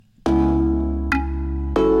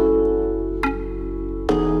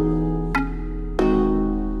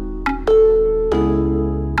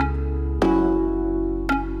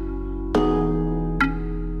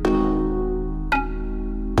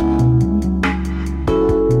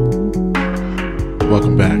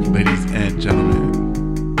Welcome back, ladies and gentlemen,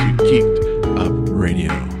 to Geeked Up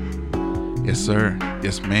Radio. Yes, sir.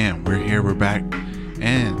 Yes, ma'am. We're here. We're back.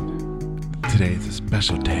 And today is a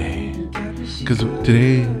special day. Because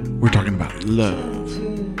today we're talking about love.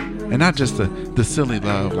 And not just the silly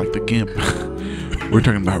love like the GIMP. We're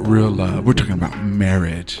talking about real love. We're talking about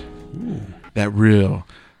marriage. Ooh. That real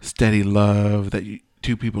steady love that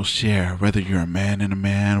two people share, whether you're a man and a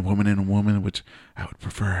man, a woman and a woman, which I would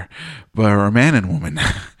prefer, or a man and a woman.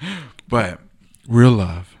 But real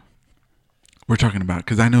love we're talking about,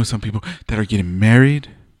 because I know some people that are getting married,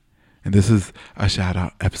 and this is a shout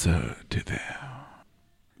out episode to them.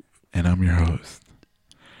 And I'm your host,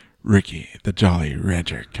 Ricky, the Jolly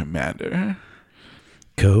Rancher Commander.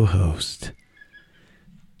 Co-host,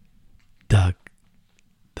 Doug,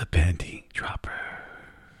 the Panty Dropper.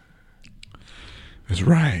 That's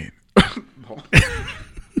right.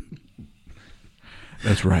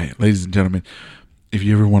 That's right. Ladies and gentlemen, if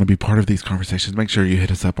you ever want to be part of these conversations, make sure you hit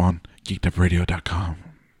us up on geekedupradio.com.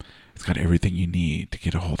 It's got everything you need to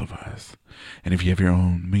get a hold of us. And if you have your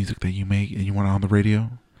own music that you make and you want it on the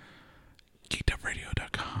radio,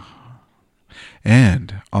 geekedupradio.com.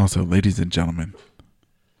 And also, ladies and gentlemen,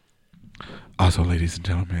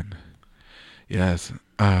 yes,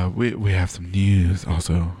 we have some news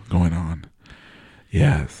also going on.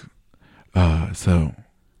 Yes. So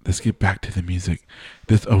let's get back to the music.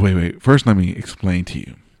 Wait. First, let me explain to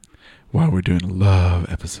you why we're doing a love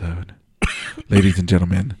episode. Ladies and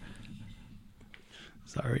gentlemen.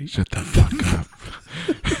 Sorry. Shut the fuck up.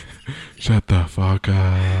 Shut the fuck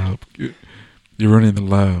up. You're running the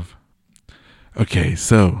love. Okay,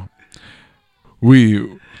 so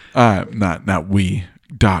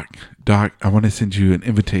Doc, I want to send you an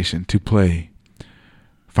invitation to play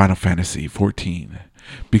Final Fantasy 14,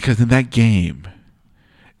 because in that game,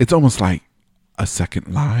 it's almost like a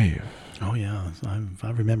second life. Oh yeah,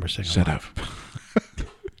 I remember second. Shut up.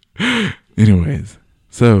 Anyways,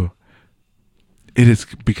 so it has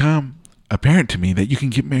become apparent to me that you can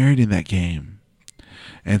get married in that game,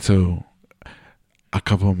 and so a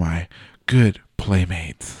couple of my good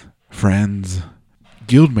playmates, friends,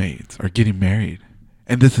 guildmates are getting married,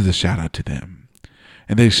 and this is a shout out to them.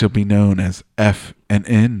 And they shall be known as F and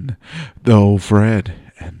N, though Fred.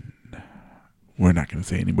 And we're not going to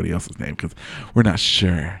say anybody else's name because we're not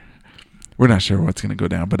sure. We're not sure what's going to go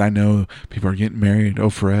down. But I know people are getting married. Oh,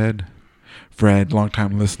 Fred,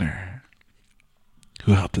 longtime listener,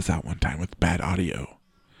 who helped us out one time with bad audio.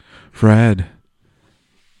 Fred,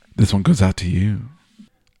 this one goes out to you.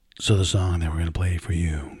 So the song that we're going to play for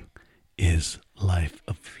you is Life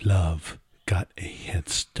of Love, Got a Head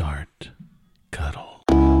Start, Cuddle.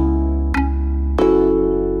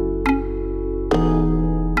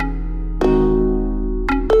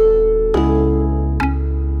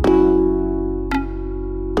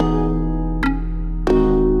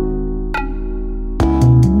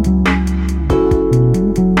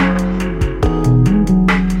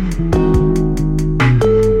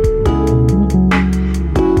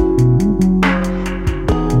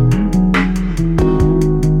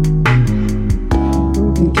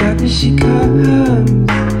 She comes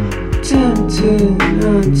tempting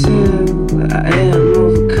until I am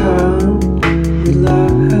overcome with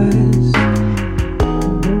lies.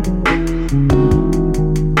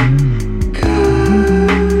 Come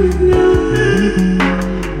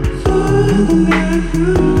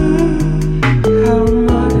for how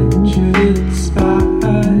much it spikes.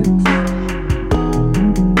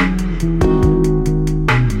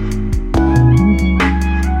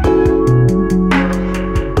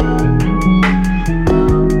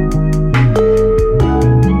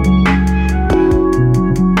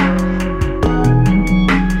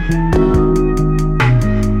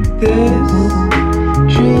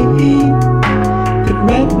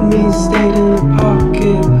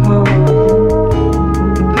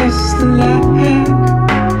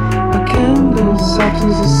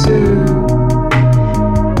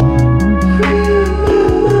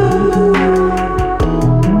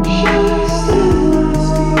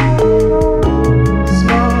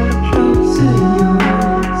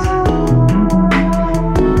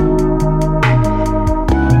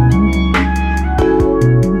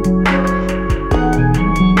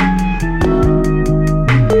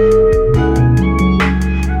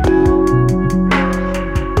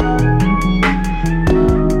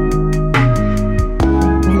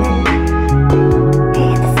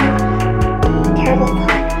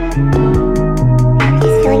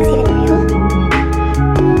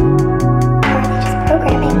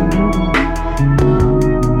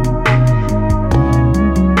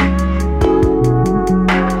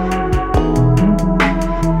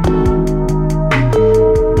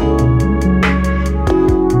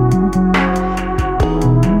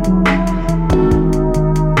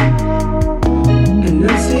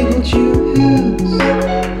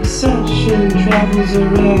 arms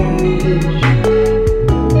arise.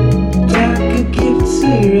 Darker gifts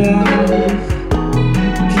arise.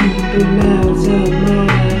 Deeper mouths of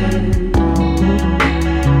mine.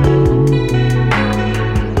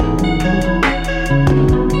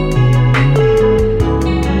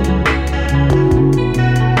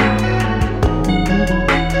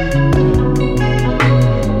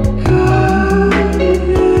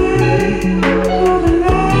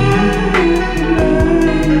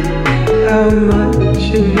 How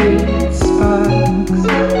much of it sparks?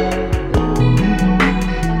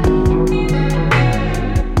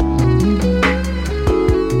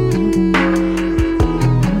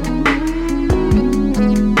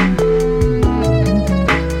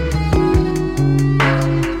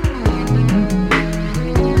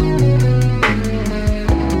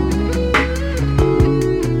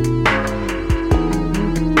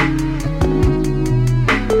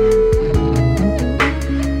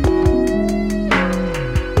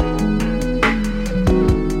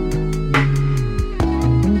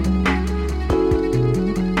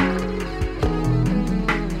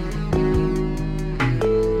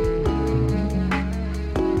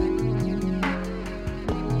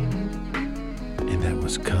 And that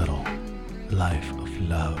was Cuddle. Life of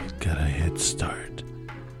Love got a head start.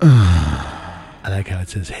 I like how it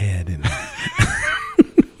says head and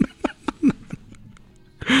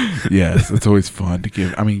Yes, it's always fun to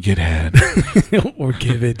get head. or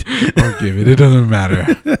give it. Or give it. It doesn't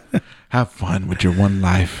matter. Have fun with your one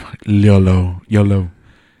life. YOLO.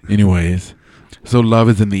 Anyways, so love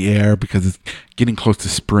is in the air because it's getting close to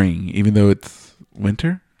spring, even though it's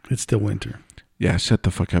winter. It's still winter. Yeah, shut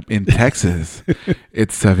the fuck up. In Texas,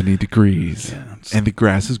 it's 70 degrees, Yeah, and the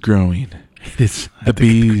grass is growing. it is.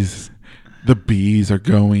 The bees are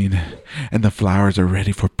going, and the flowers are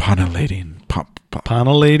ready for pollinating.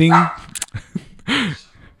 Pollinating.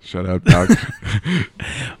 Shut up, dog.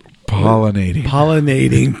 Pollinating.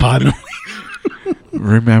 Pollinating.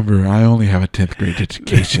 Remember, I only have a 10th grade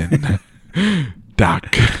education.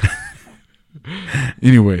 Doc.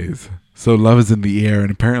 Anyways, so love is in the air,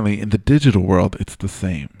 and apparently in the digital world, it's the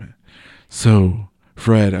same. So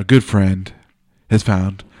Fred, a good friend, has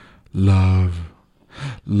found love.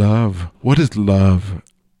 Love. What is love?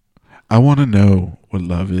 I want to know what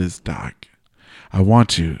love is, Doc. I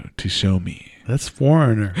want you to show me. That's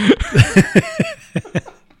Foreigner.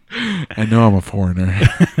 I know I'm a foreigner.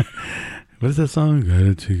 What is that song?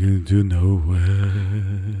 Gotta take it to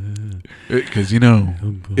nowhere. Because,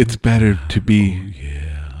 it's better to be...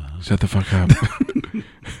 Yeah. Shut the fuck up.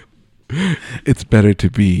 It's better to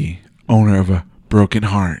be owner of a broken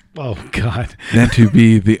heart Oh, God. than to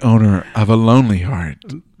be the owner of a lonely heart.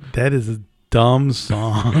 That is a dumb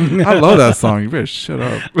song. I love that song. You better shut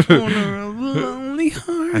up. Owner of a lonely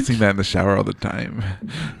heart. I sing that in the shower all the time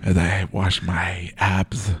as I wash my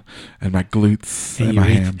abs and my glutes and my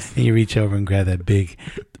hams. And you reach over and grab that big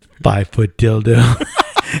 5-foot dildo.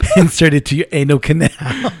 Insert it to your anal canal.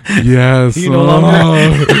 Yes. You're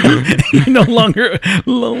no longer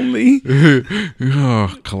lonely.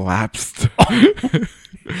 Oh, collapsed.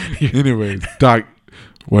 Anyways, Doc,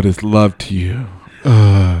 what is love to you?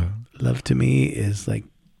 Love to me is like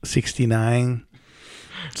 69.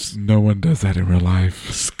 No one does that in real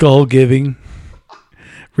life. Skull giving.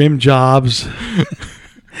 Rim jobs.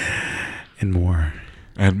 And more.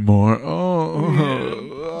 And more.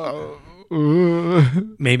 Oh.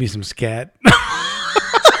 Maybe some scat.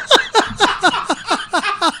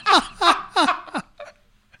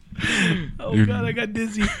 Oh, God, I got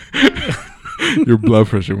dizzy. Your blood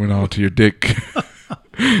pressure went all to your dick.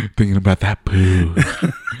 Thinking about that poo.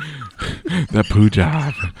 That poo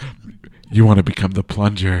job. You want to become the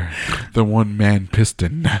plunger. The one-man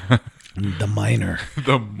piston. The miner.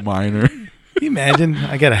 The miner. Can you imagine?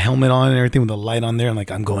 I got a helmet on and everything with a light on there. I'm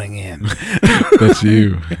like, I'm going in. That's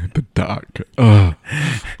you. The doc.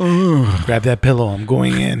 Grab that pillow. I'm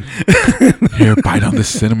going in. Here, bite on the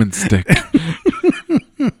cinnamon stick.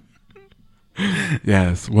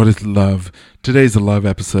 Yes. What is love? Today's a love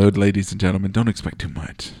episode, ladies and gentlemen. Don't expect too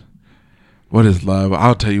much. What is love?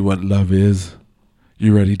 I'll tell you what love is.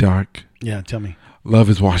 You ready, Doc? Yeah, tell me.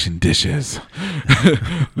 Love is washing dishes.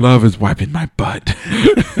 Love is wiping my butt.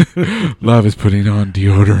 Love is putting on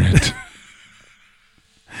deodorant.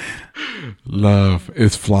 Love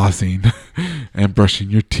is flossing and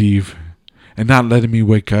brushing your teeth and not letting me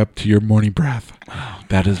wake up to your morning breath.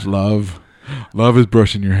 That is love. Love is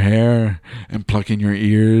brushing your hair and plucking your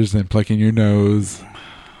ears and plucking your nose.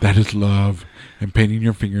 That is love. And painting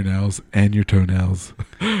your fingernails and your toenails.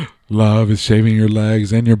 Love is shaving your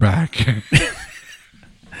legs and your back.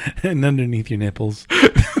 And underneath your nipples.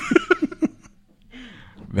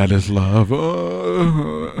 That is love.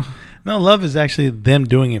 No, love is actually them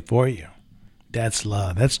doing it for you. That's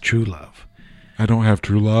love. That's true love. I don't have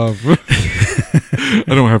true love. I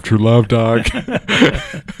don't have true love, dog.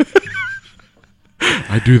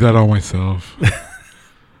 I do that all myself.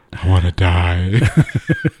 I want to die.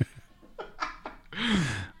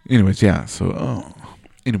 Anyways, yeah. So,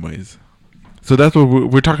 so that's what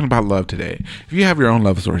we're talking about, love today. If you have your own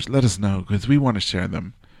love stories, let us know, because we want to share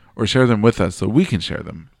them, or share them with us so we can share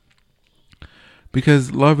them.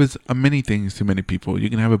 Because love is many things to many people. You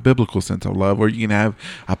can have a biblical sense of love, or you can have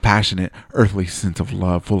a passionate, earthly sense of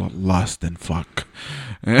love full of lust and fuck.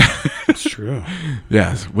 It's true.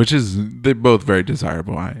 Yes, they're both very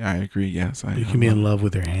desirable. I agree. Yes, you can be in love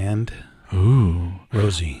with your hand. Ooh,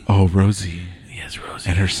 Rosie. Oh, Rosie. Yes, Rosie.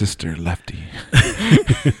 And her sister, Lefty.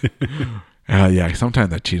 Yeah,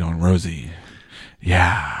 sometimes I cheat on Rosie.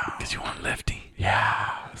 Yeah. Because you want Lefty.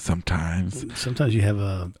 Yeah, sometimes. Sometimes you have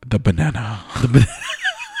the banana.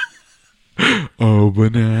 Oh,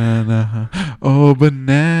 banana. Oh,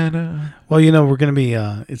 banana. Well, we're going to be,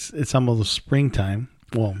 it's almost springtime.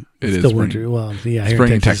 Well, it's still winter. Well, yeah, here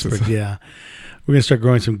spring in Texas. Yeah. We're going to start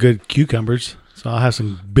growing some good cucumbers. So I'll have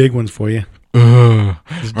some big ones for you. Are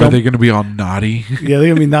they going to be all naughty? Yeah, they're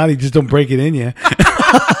going to be naughty. Just don't break it in you.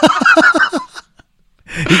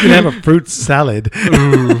 You can have a fruit salad.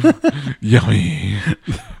 Ooh, yummy.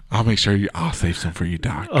 I'll make sure I'll save some for you,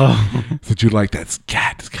 Doc. Oh. Since you like that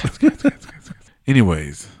scat.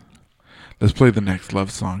 Anyways, let's play the next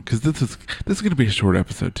love song, because this is going to be a short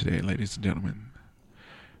episode today, ladies and gentlemen,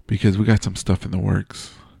 because we got some stuff in the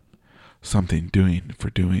works. Something doing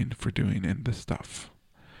and this stuff.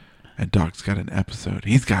 And Doc's got an episode.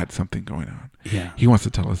 He's got something going on. Yeah. He wants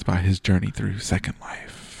to tell us about his journey through Second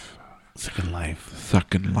Life. Second Life.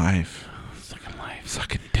 Sucking life. Second Life.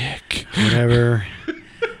 Sucking dick. Whatever.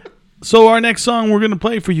 So our next song we're going to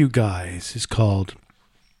play for you guys is called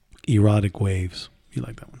Erotic Waves. You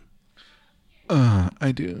like that one?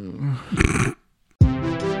 I do.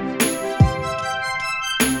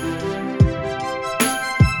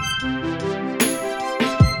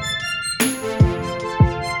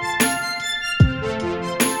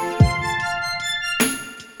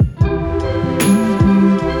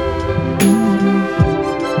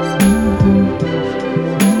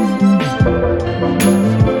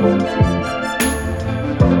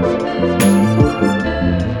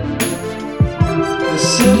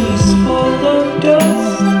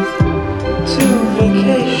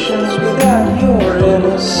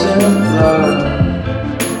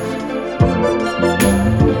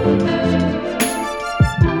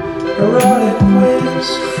 Erotic waves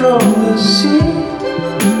from the sea.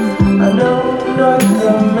 I know not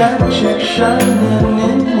the magic shining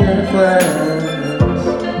in your glance.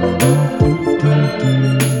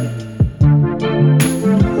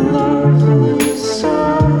 Lovely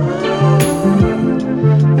song,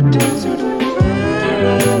 a desert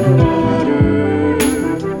of water,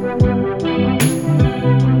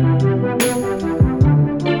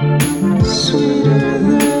 sweeter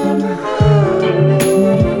than honey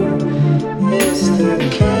is the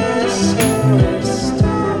kiss of a star.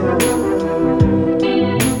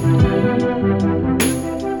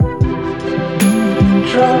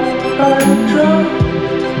 Drop by drop,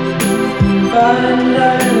 by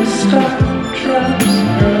night, a star drops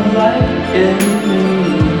her light in me.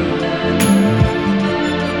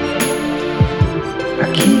 I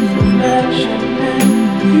keep imagining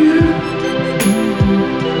you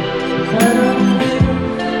when I'm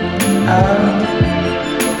without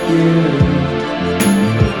you.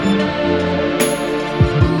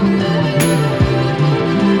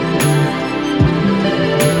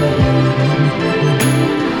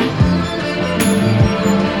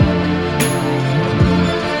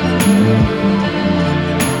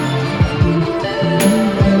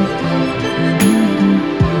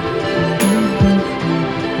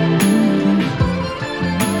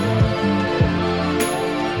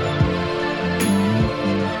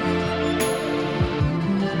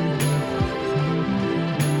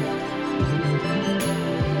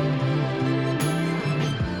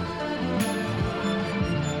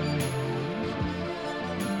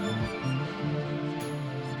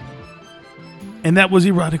 And that was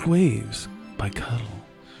Erotic Waves by Cuddle.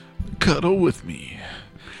 Cuddle with me.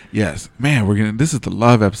 Yes, man, this is the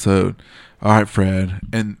love episode. All right, Fred.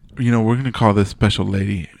 And, we're going to call this special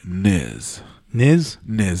lady Niz. Niz?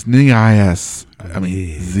 Niz. N-I-S. I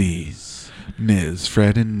mean, Niz. Z. Niz.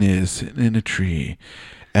 Fred and Niz sitting in a tree.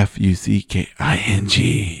 F-U-C-K-I-N-G.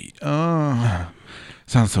 Oh,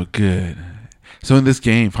 sounds so good. So in this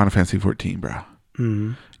game, Final Fantasy 14, bro,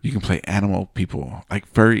 You can play animal people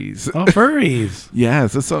like furries. Oh, furries.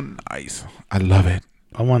 Yes, it's so nice. I love it.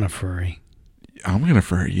 I want a furry. I'm gonna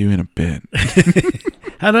furry you in a bit.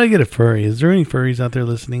 How do I get a furry? Is there any furries out there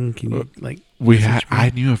listening? Can you I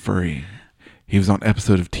knew a furry. He was on an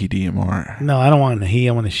episode of TDMR. No, I don't want a he.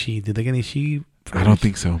 I want a she. Did they get any she furries? I don't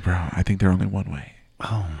think so, bro. I think they're only one way.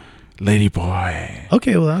 Oh, lady boy.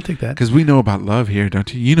 Okay, well I'll take that. Because we know about love here,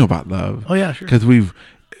 don't you? You know about love. Oh yeah, sure. Because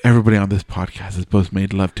everybody on this podcast has both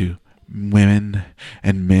made love to women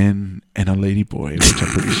and men and a lady boy, which I'm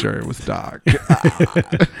pretty sure was Doc.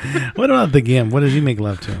 What about the Gim? What does he make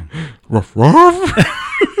love to? Ruff, ruff.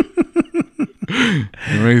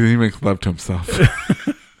 He makes love to himself.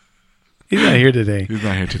 He's not here today. He's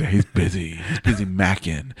not here today. He's busy. He's busy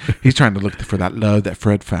macking. He's trying to look for that love that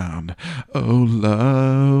Fred found. Oh,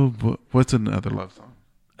 love. What's another love song?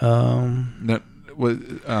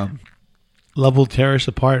 Love will tear us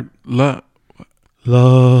apart. Love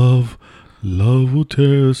will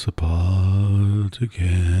tear us apart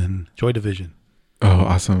again. Joy Division. Oh,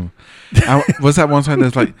 awesome. What's that one song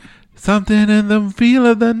that's like, something in the feel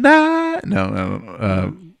of the night?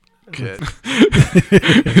 No. Good.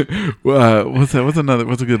 What's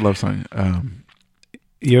a good love song?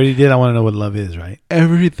 You already did. I want to know what love is, right?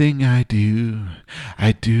 Everything I do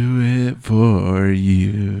it for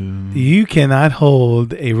you. You cannot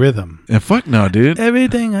hold a rhythm. And fuck no, dude.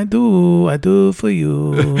 Everything I do for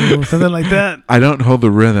you. Something like that. I don't hold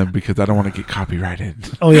the rhythm because I don't want to get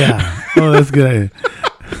copyrighted. Oh yeah. Oh, that's good.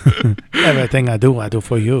 Everything I do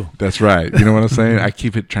for you. That's right. You know what I'm saying? I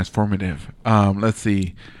keep it transformative. Let's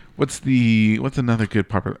see. What's another good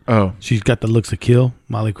popular? Oh, She's Got the Looks to Kill.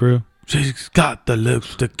 Molly Crew. She's got the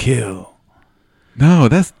looks to kill. No,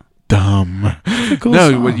 that's dumb. That's a cool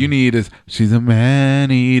no, song. what you need is she's a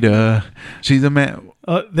man eater. She's a man.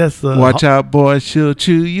 That's the Watch out, boy, she'll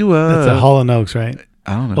chew you up. That's a Hall & Oates, right?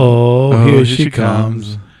 I don't know. Oh, here she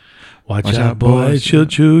comes. Watch out, boy, she'll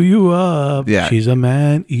chew you up. Yeah. She's a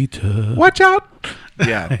man eater. Watch out.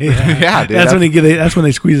 Yeah. Yeah, dude. That's when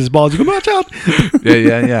they squeeze his balls. You go, watch out.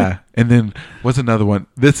 Yeah. And then what's another one?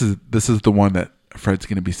 This is the one that Fred's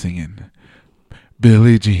gonna be singing.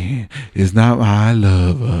 Billie Jean is not my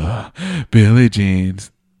lover. Billie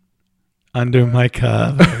Jean's under my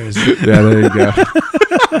covers. Yeah, there you go.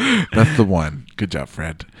 That's the one. Good job,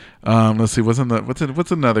 Fred. Let's see. What's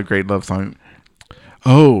another great love song?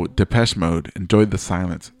 Oh, Depeche Mode. Enjoy the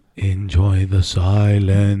silence. Enjoy the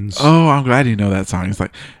silence. Oh, I'm glad you know that song. It's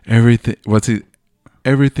like everything.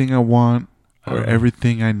 Everything I want or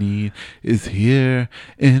everything I need is here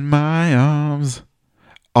in my arms.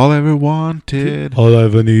 All I ever wanted, all I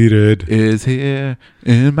ever needed is here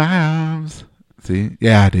in my arms. See?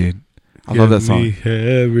 Yeah, dude. I love that song. Give me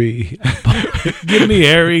Harry. Give me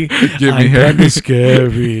Harry. Give me I'm Harry. kinda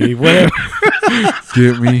scary. Whatever.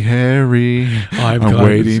 Give me Harry. I'm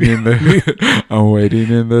waiting in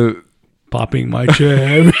the popping my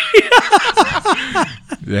cherry.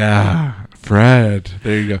 Yeah. Fred.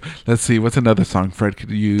 There you go. Let's see. What's another song Fred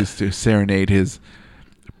could use to serenade his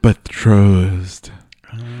betrothed?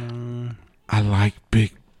 I like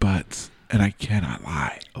big butts, and I cannot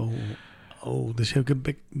lie. Oh, does she have a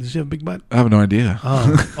big butt? I have no idea.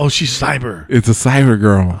 Oh, she's cyber. It's a cyber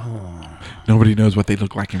girl. Oh. Nobody knows what they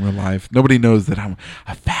look like in real life. Nobody knows that I'm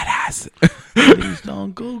a fat ass. Please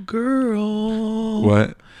don't go, girl.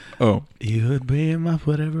 What? Oh. You would be my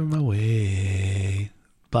way.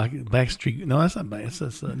 Backstreet. No, that's not back.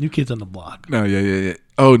 That's New Kids on the Block. No, yeah.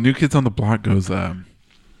 Oh, New Kids on the Block goes. New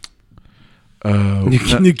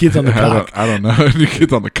Kids on the Cock. I don't know. New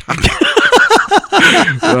Kids on the Cock.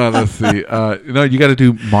 Well, let's see. You got to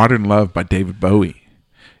do "Modern Love" by David Bowie.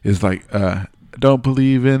 It's like, don't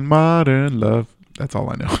believe in modern love. That's all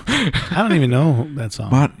I know. I don't even know that song.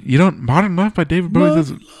 "Modern Love" by David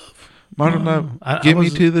Bowie. Modern Love. Get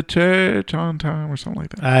me to the church on time or something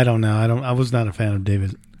like that. I don't know. I was not a fan of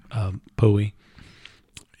David Bowie.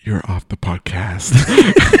 You're off the podcast.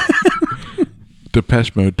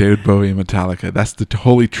 Depeche Mode, David Bowie, and Metallica. That's the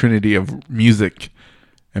holy trinity of music.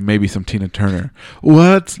 And maybe some Tina Turner.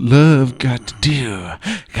 What's love got to do?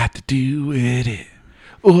 Got to do with it.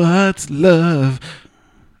 What's love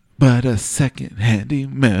but a second-hand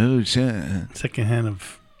emotion? Second-hand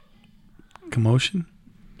of commotion?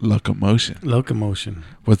 Locomotion.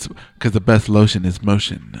 Because the best lotion is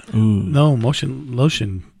motion. Ooh. No, motion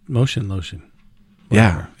lotion. Whatever.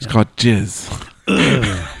 Yeah, it's called jizz.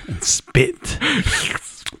 And spit.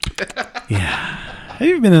 Yeah. Have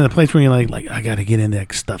you ever been in a place where you're like I got to get in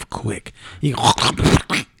that stuff quick?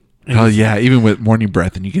 Oh, yeah. Even with morning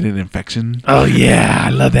breath and you get an infection. Oh, yeah. I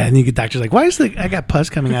love that. And you get doctors like, why is I got pus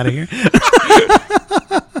coming out of here?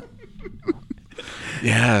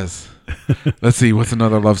 Yes. Let's see. What's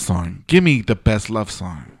another love song? Give me the best love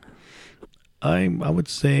song. I would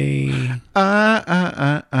say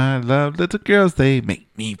I love little girls. They make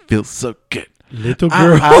me feel so good. Little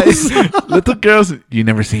Girls. Little girls. You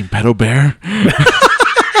never seen Pedal Bear?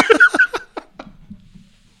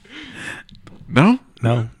 No?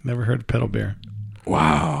 No, never heard of Pedal Bear.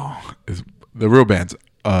 Wow. The real band's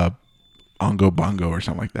Ongo Bongo or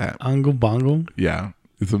something like that. Ongo Bongo? Yeah.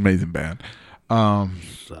 It's an amazing band.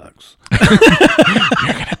 Sucks.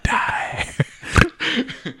 You're going to die.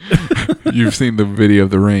 You've seen the video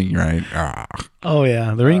of The Ring, right? Oh,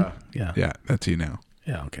 yeah. The Ring? Yeah. Yeah, that's you now.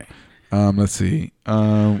 Yeah, okay. Let's see.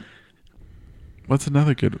 What's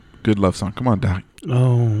another good love song? Come on, Doc.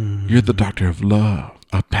 Oh. You're the doctor of love.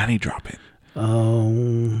 A panty dropping.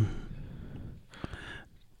 Oh.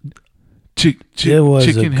 There was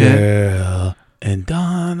chicken a head. girl, and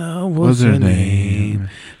Donna was her name.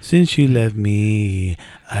 Since you left me,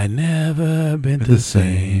 I never been the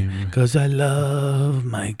same. 'Cause I love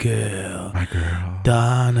my girl. My girl.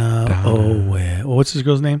 Donna. Oh, where? Oh, what's this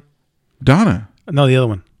girl's name? Donna. No, the other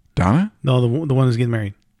one. Donna? No, the one who's getting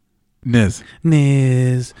married. Niz.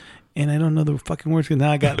 And I don't know the fucking words because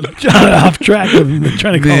now I got off track of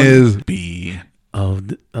trying to call Niz B. Oh,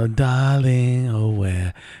 darling, oh,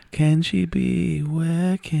 where can she be?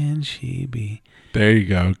 Where can she be? There you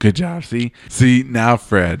go. Good job. See now,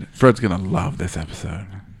 Fred's gonna love this episode.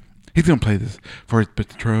 He's gonna play this for his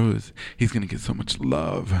betrothed. He's gonna get so much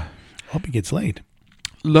love. Hope he gets laid.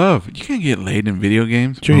 Love. You can't get laid in video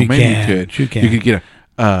games. Sure, Well, you maybe can. you could. Sure you can. You could get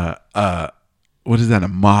what is that? A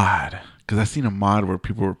mod? Because I seen a mod where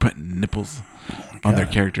people were putting nipples on their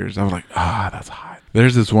characters. I was like, that's hot.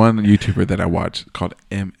 There's this one YouTuber that I watch called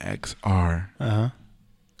MXR.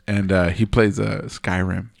 And he plays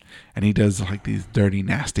Skyrim, and he does like these dirty,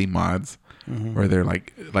 nasty mods where they're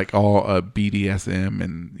like all BDSM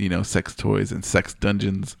and sex toys and sex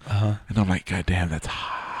dungeons. And I'm like, God damn, that's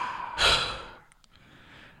hot.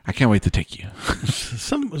 I can't wait to take you.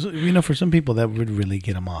 For some people that would really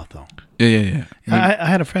get them off though. Yeah. I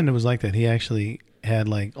had a friend that was like that. He actually had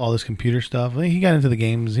like all this computer stuff. He got into the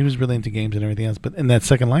games. He was really into games and everything else. But in that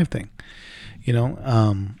Second Life thing,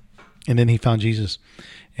 and then he found Jesus,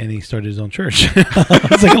 and he started his own church.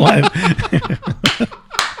 Second Life.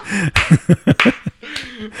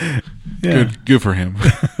 Yeah. Good for him.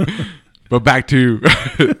 But back to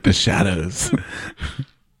the shadows.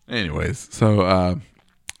 Anyways, so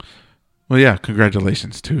well, yeah,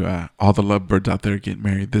 congratulations to all the lovebirds out there getting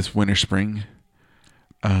married this winter, spring.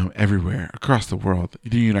 Everywhere across the world,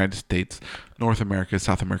 the United States, North America,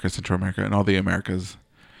 South America, Central America, and all the Americas.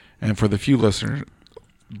 And for the few listeners,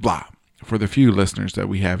 that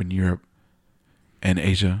we have in Europe and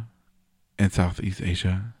Asia and Southeast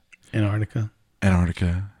Asia, Antarctica,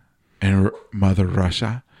 and Mother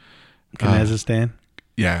Russia, Kazakhstan.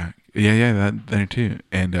 Yeah, that there too,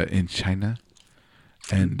 and in China,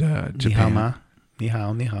 and Japan. Ni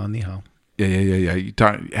hao. Yeah. You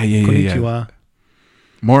talk. Yeah. Konnichiwa.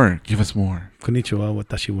 More. Give us more. Konnichiwa.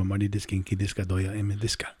 Watashi wa Mari desu. Genki desu ka? Doya eme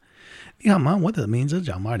desu ka? Ni hao ma. What that means is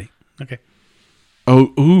Mari. Okay.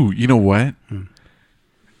 Oh, ooh. You know what?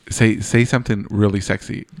 Say something really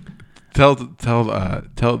sexy. Tell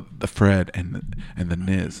the Fred and the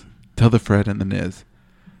Niz. Tell the Fred and the Niz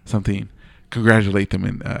something. Congratulate them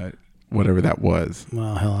in whatever that was.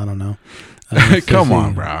 Well, hell, I don't know. Come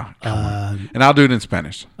on, bro. And I'll do it in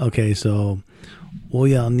Spanish. Okay, so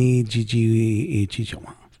voy a ni Gigi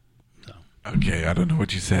chichoma. Okay, I don't know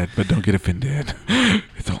what you said, but don't get offended.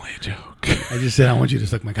 It's only a joke. I just said I want you to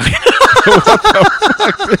suck my cock.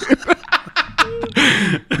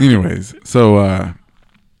 Anyways, so I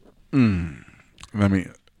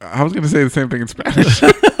was gonna say the same thing in Spanish.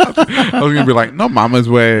 I was gonna be like, no mama's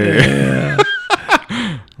way. Yeah.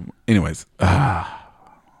 Anyways,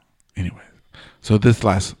 so this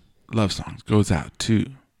last love song goes out to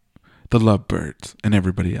the lovebirds and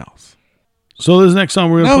everybody else. So this next song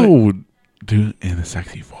we're gonna play. Do it in a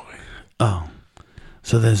sexy voice. Oh,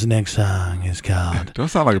 so this next song is called. Don't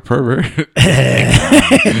sound like a pervert.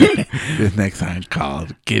 This next song is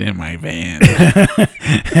called "Get in My Van."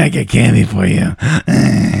 I got candy for you.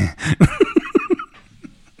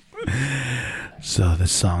 So the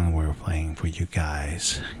song we're playing for you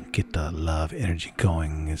guys, get the love energy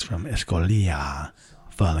going, is from Escolia,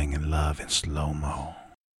 Falling in Love in Slow-Mo.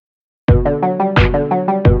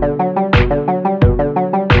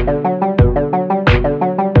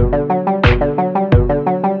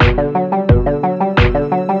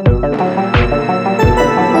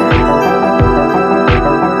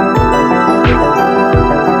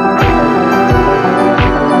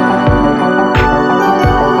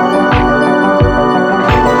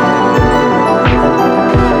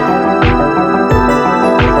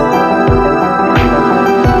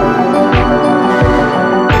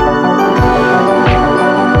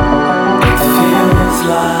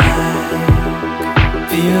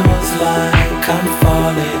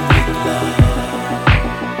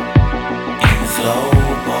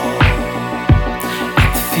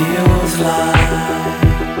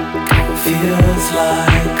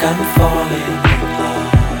 like I'm falling in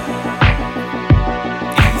love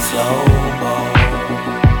in slow-mo.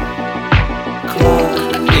 Clock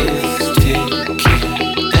is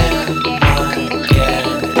ticking and I'm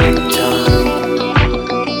getting done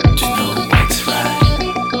to know what's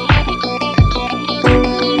right.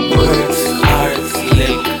 Words are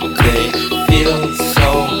slick, they feel so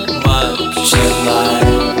much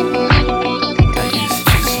alike. I used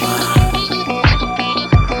to smile,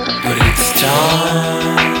 but it's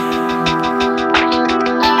time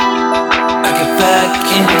I get back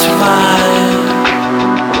into mine.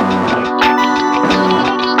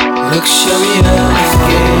 Luxurious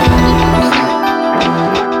gaze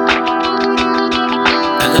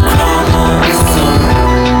and the crown of the sun.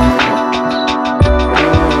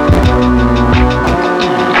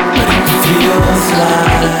 But it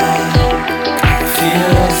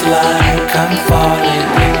feels like I'm falling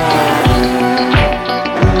in love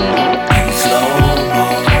in slow-mo.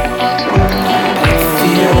 It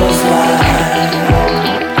feels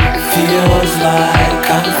like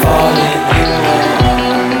I'm falling in love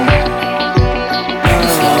in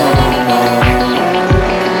slow-mo.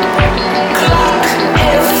 Clock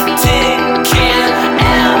is ticking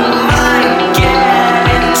and I'm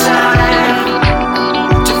getting time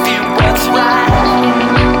to feel what's right.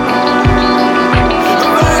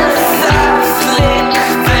 Words are slick,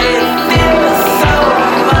 they feel so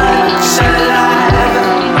much alive.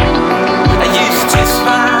 I used to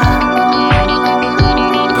smile,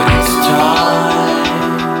 but it's time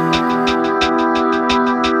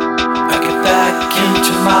I get back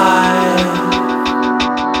into mine.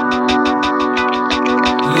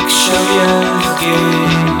 Luxurious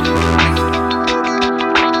gaze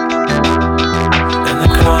and the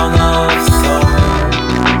crown of song.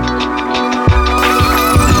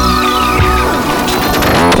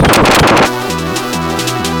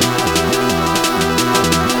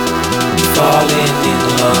 Falling in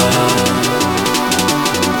love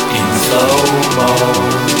in slow-mo.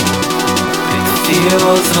 It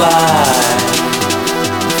feels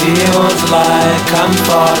like I'm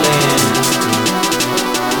falling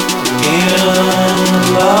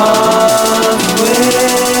in love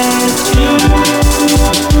with